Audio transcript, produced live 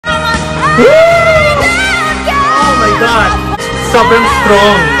Oh my God! Sobrang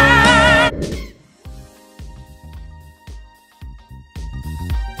strong!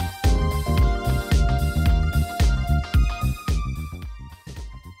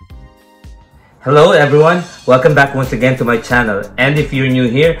 Hello everyone, welcome back once again to my channel, and if you're new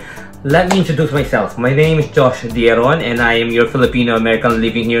here, let me introduce myself. My name is Josh Dieron and I am your Filipino-American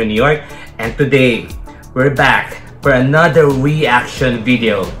living here in New York, and today we're back for another reaction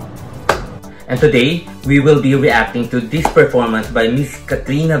video. And today we will be reacting to this performance by Miss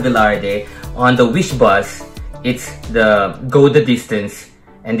Katrina Velarde on the Wish Bus. It's the Go the Distance,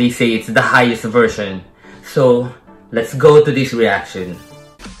 and they say it's the highest version. So let's go to this reaction.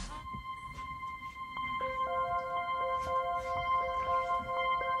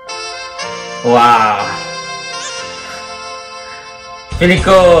 Wow! Feeling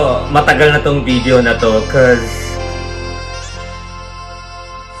ko matagal na tong video na to cause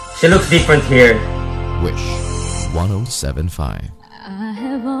she looks different here. Wish 1075.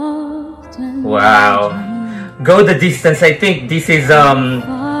 Wow! Go the Distance. I think this is a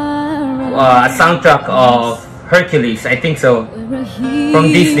soundtrack of Hercules. I think so. From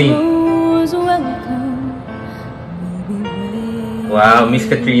Disney. Wow, Miss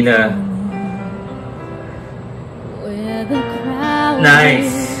Katrina.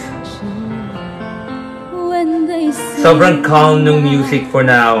 Nice. Sobrang calm ng music for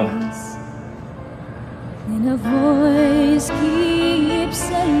now.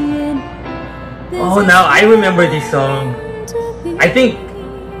 Oh, now I remember this song. I think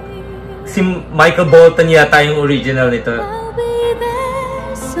si Michael Bolton yata yung original nito.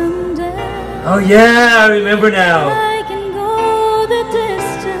 Oh yeah, I remember now.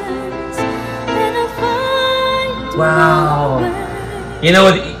 Wow. You know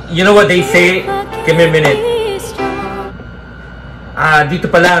what they say? Give me a minute. Dito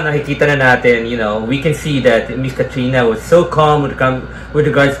pala nakikita na natin, we can see that Miss Katrina was so calm with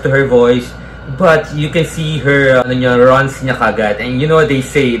regards to her voice, but you can see her runs niya kagad. And you know what they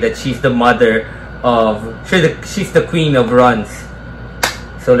say, that she's the mother of, she's the queen of runs.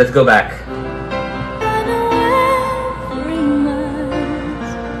 So let's go back.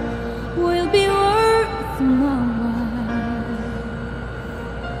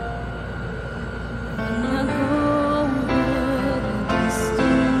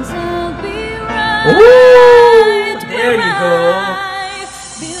 Ooh, there you go.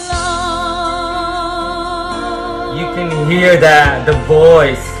 You can hear the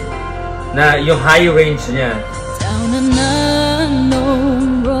voice, na yung high range niya.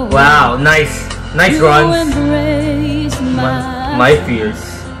 Wow, nice runs. My fears.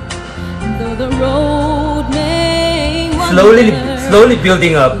 Slowly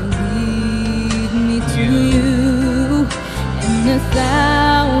building up.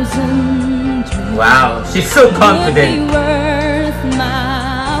 Wow, she's so confident.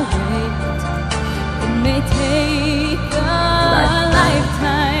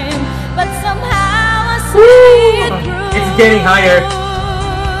 It's getting higher.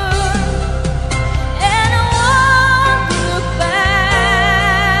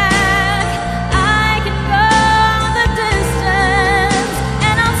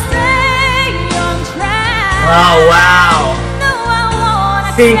 Oh, wow.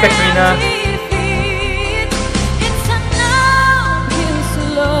 Sing, Katrina.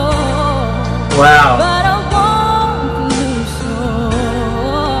 Wow.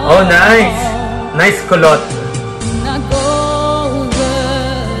 Oh, nice. Nice kulot.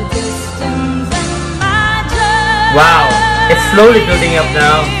 Wow. It's slowly building up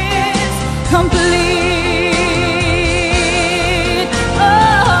now.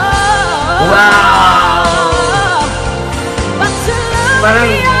 Wow.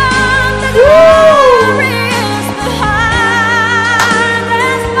 Parang, woo!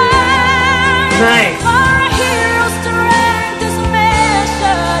 Nice.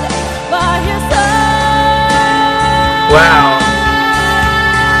 Wow.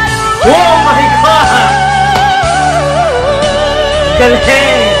 Oh my God.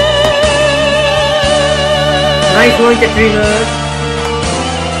 Galing. Nice one, Katrina.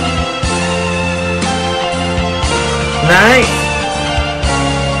 Nice.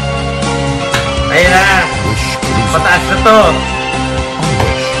 Ayun na. Mataas na to.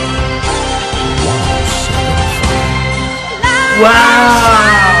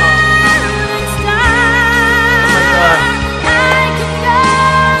 Wow.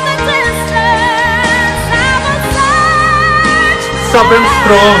 Sobrang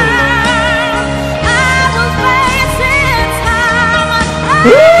strong.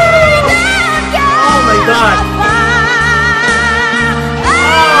 Oh my God.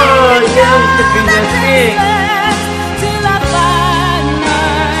 Oh yeah. Katrina, sing! Till I find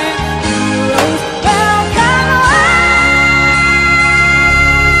my heroes. Welcome again.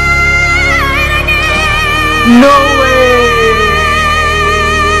 No way!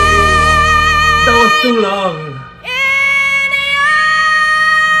 That was too long.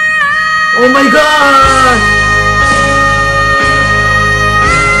 Oh my gosh!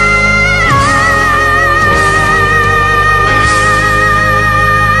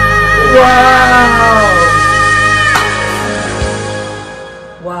 Wow!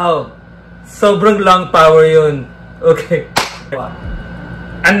 Wow! Sobrang long power yun. Okay.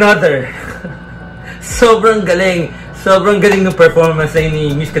 Another. Sobrang galing. Sobrang galing ng performance na yun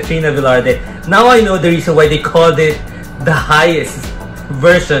ni Miss Katrina Velarde. Now I know the reason why they called it the highest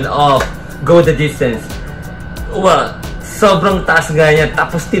version of Go the Distance. Well, sobrang taas nga niya.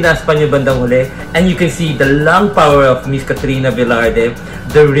 Tapos tinaas pa niya bandang huli. And you can see the long power of Miss Katrina Velarde.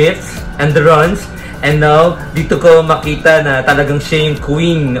 The riffs and the runs. And now, dito ko makita na talagang siya yung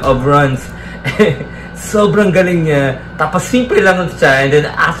queen of runs. Sobrang galing niya. Tapos simple lang siya. And then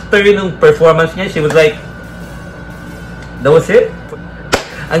after yung performance niya, she was like, that was it?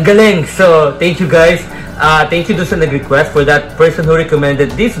 Ang galing. So, thank you guys. Thank you doon sa nag-request for that person who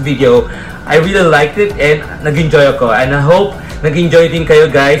recommended this video. I really liked it and nag-enjoy ako. And I hope nag-enjoy din kayo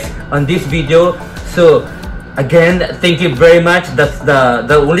guys on this video. So, again, thank you very much. That's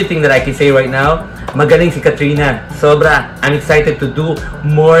the only thing that I can say right now. Magaling si Katrina. Sobra. I'm excited to do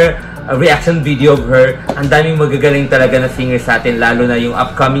more reaction video of her. Ang daming magagaling talaga na singers sa atin, lalo na yung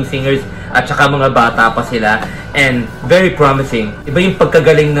upcoming singers at saka mga bata pa sila. And very promising. Iba yung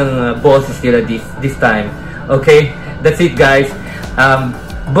pagkagaling ng bosses nila this time. Okay? That's it guys.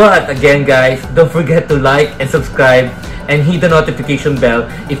 But again guys, don't forget to like and subscribe and hit the notification bell.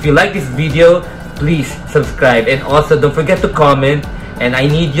 If you like this video, please subscribe. And also don't forget to comment. And I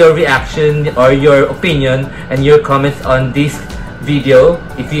need your reaction or your opinion and your comments on this video.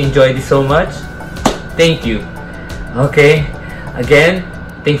 If you enjoyed it so much, thank you. Okay? Again,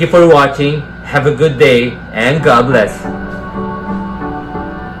 thank you for watching. Have a good day and God bless.